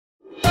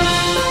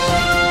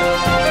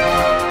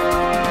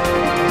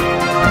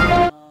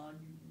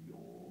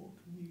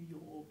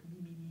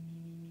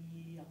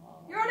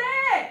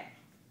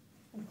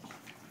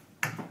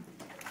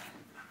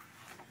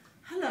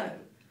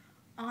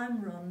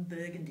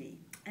Wendy,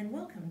 and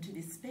welcome to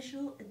this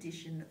special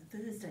edition,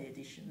 Thursday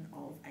edition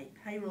of A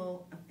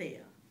Payroll Affair.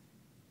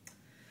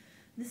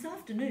 This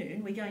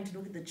afternoon we're going to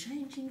look at the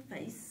changing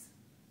face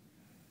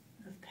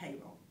of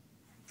payroll.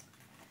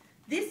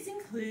 This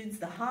includes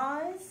the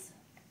highs,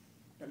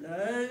 the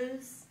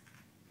lows,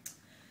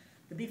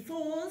 the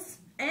befores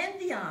and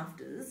the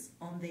afters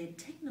on their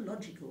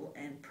technological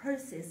and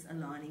process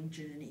aligning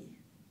journey.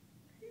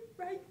 Who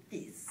wrote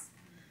this?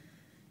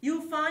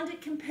 You'll find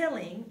it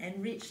compelling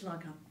and rich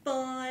like a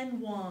fine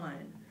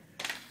wine.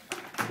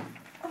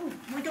 Oh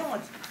my God,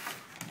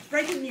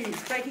 breaking news.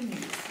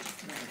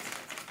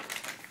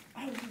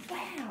 Oh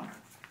wow.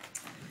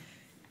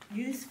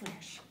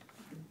 Newsflash,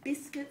 the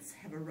biscuits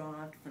have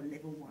arrived for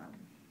level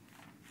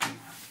 1.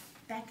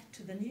 Back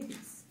to the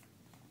news.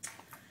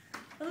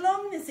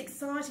 Along this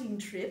exciting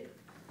trip,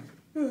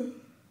 you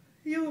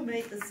will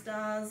meet the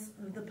stars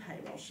of the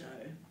payroll show.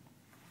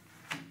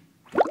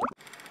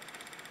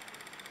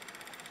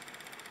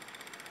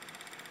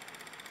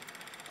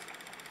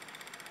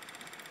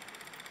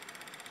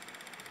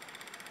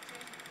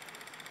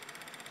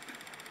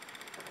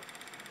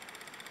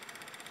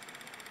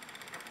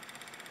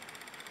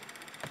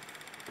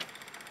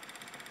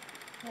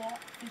 What?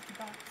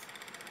 $50.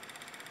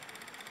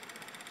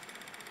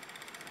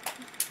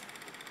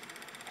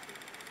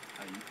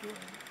 How you doing?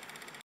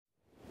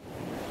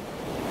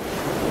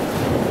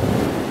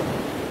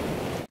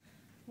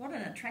 What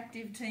an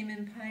attractive team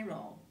in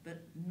payroll,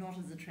 but not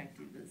as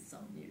attractive as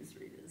some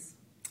newsreaders.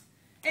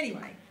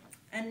 Anyway,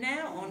 and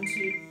now on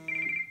to...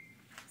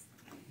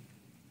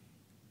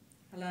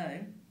 Hello?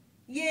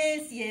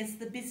 Yes,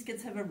 the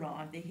biscuits have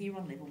arrived. They're here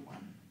on level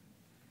 1.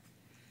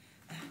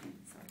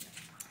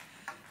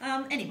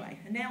 Anyway,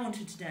 and now on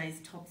to today's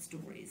top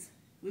stories.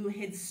 We will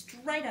head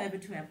straight over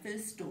to our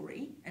first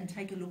story and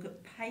take a look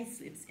at pay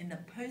slips in the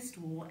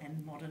post-war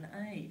and modern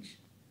age.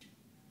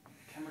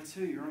 Camera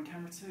 2, you're on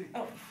camera 2.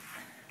 Oh,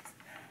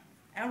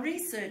 our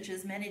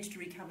researchers managed to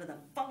recover the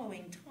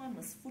following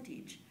timeless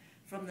footage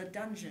from the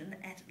dungeon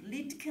at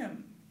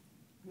Lidcombe.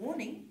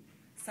 Warning,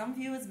 some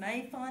viewers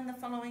may find the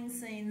following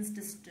scenes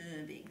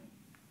disturbing.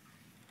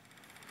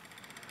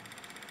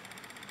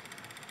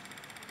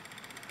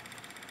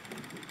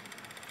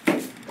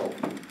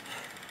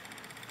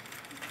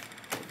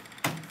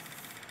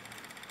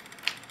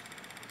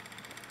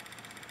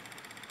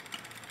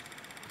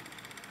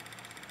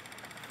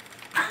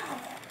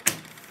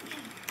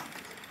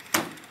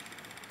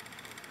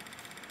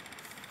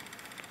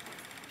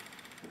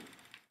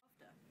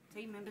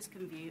 Team members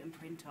can view and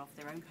print off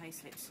their own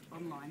payslips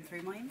online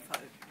through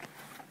MyInfo.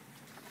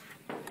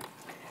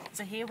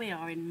 So here we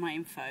are in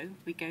MyInfo.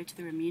 We go to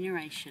the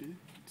remuneration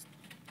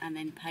and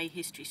then pay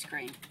history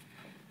screen,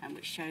 and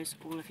which shows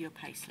all of your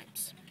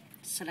payslips.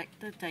 Select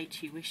the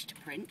date you wish to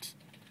print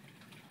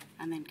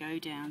and then go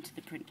down to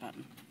the print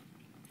button.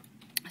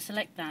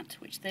 Select that,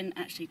 which then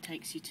actually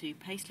takes you to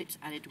payslips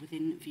added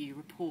within View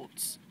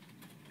Reports.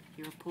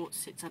 Your report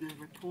sits under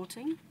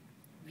Reporting,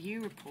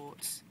 View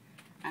Reports,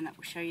 and that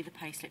will show you the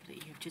payslip that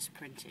you have just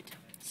printed.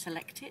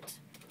 Select it,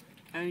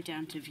 go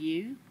down to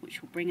View,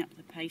 which will bring up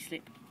the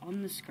payslip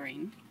on the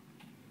screen.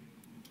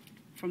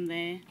 From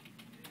there,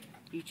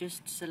 you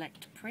just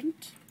select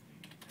Print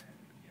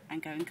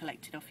and go and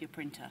collect it off your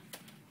printer.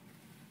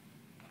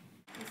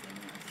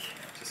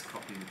 Just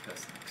copy the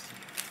person next to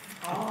you.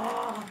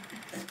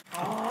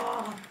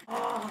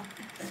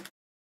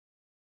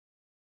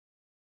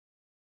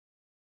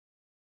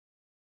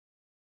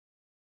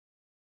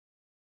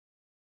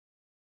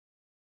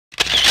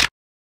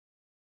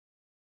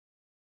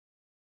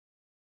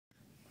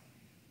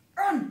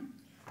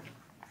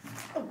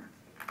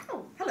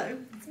 Oh, hello,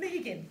 it's me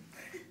again.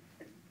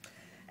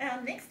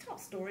 Our next top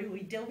story will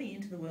be delving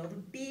into the world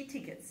of beer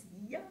tickets.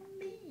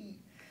 Yummy!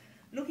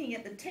 Looking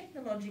at the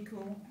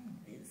technological,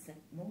 is that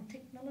more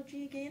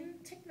technology again?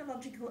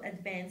 Technological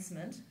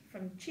advancement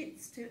from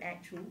chips to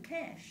actual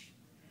cash.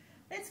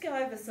 Let's go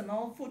over some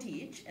old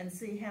footage and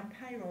see how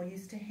payroll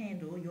used to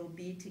handle your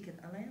beer ticket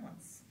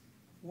allowance.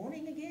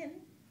 Warning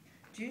again,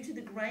 due to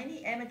the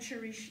grainy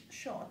amateurish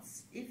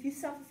shots, if you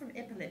suffer from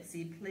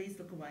epilepsy, please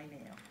look away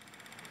now.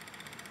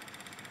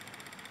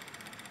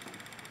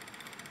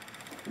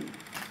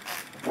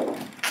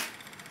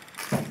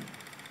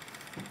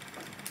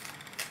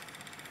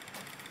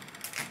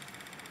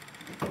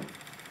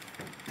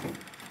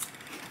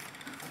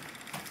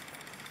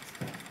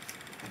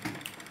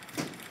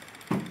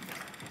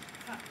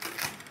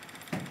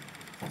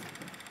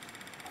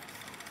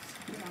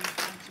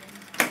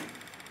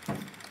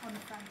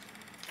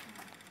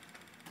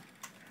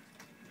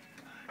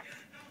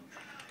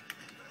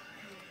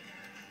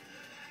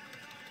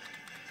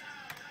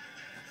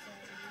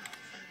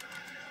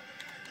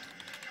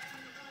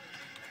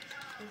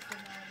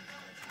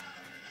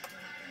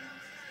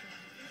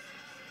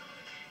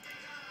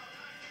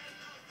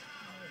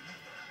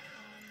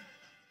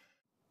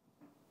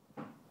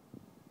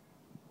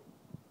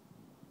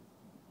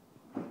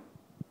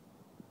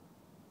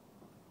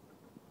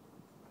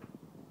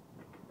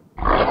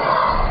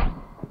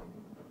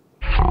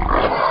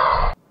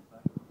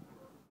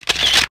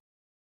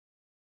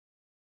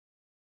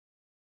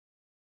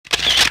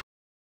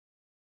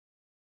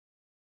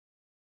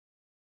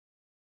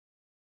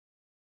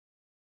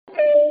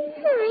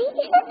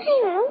 is that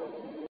payroll?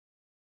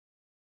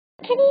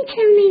 Can you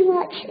tell me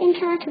what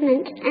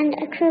entitlement and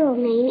accrual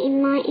mean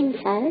in my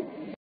info?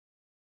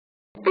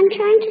 I'm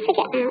trying to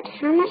figure out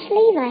how much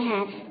leave I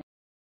have.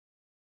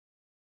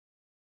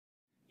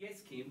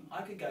 Yes, Kim,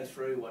 I could go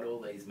through what all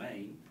these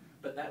mean,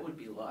 but that would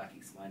be like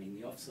explaining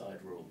the offside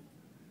rule.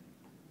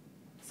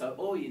 So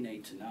all you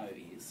need to know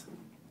is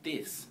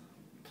this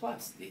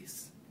plus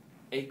this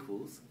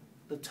equals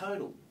the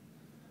total.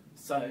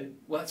 So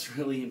what's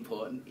really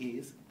important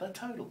is the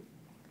total.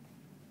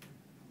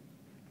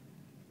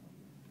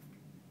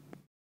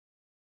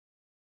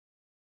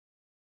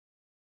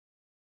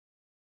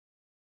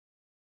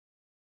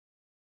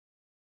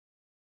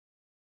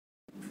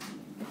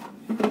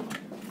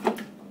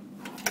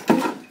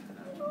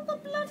 All the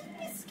bloody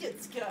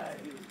biscuits go.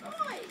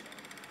 Right.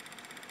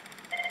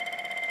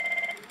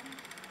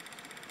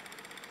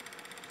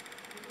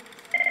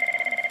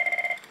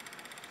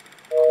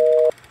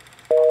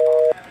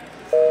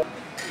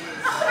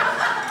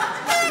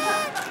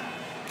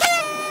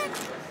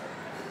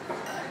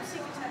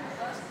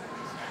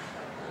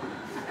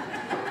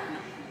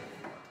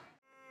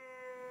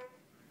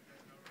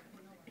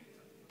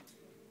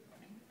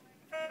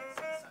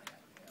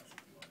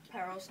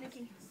 Payroll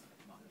sneaky.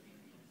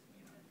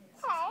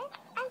 Hello,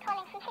 I'm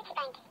calling from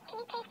Citibank. Can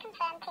you please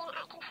confirm Tina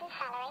Atkinson's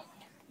salary?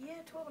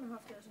 Yeah,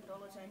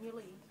 $12,500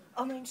 annually.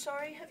 I mean,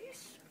 sorry, have you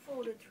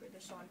forwarded through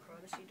the signed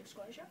privacy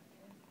disclosure?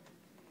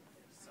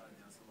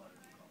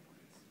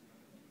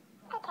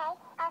 Okay,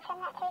 I'll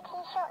send that through to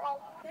you shortly.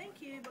 Thank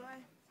you,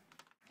 bye.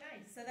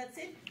 Okay, so that's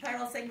it.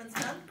 Payroll segment's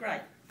done.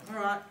 Great. All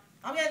right.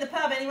 I'm going to the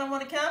pub. Anyone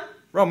want to come?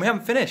 Ron, we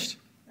haven't finished.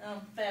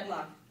 Oh, bad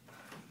luck.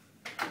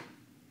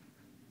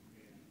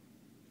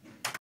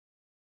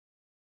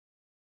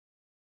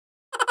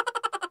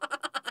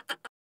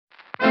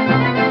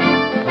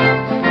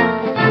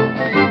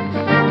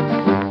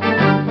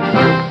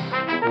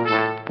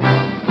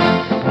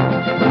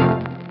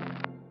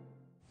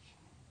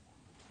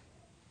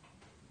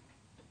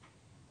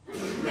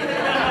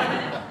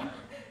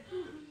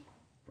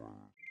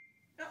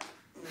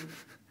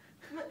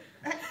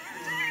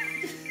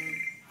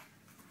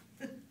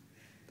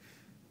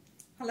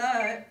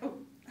 Hello? Oh,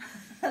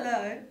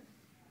 hello?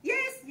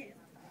 Yes, yes.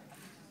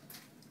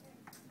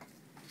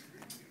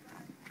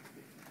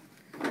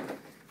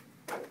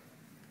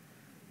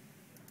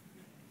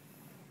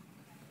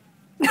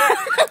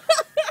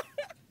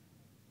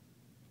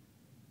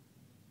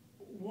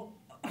 What?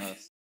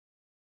 That's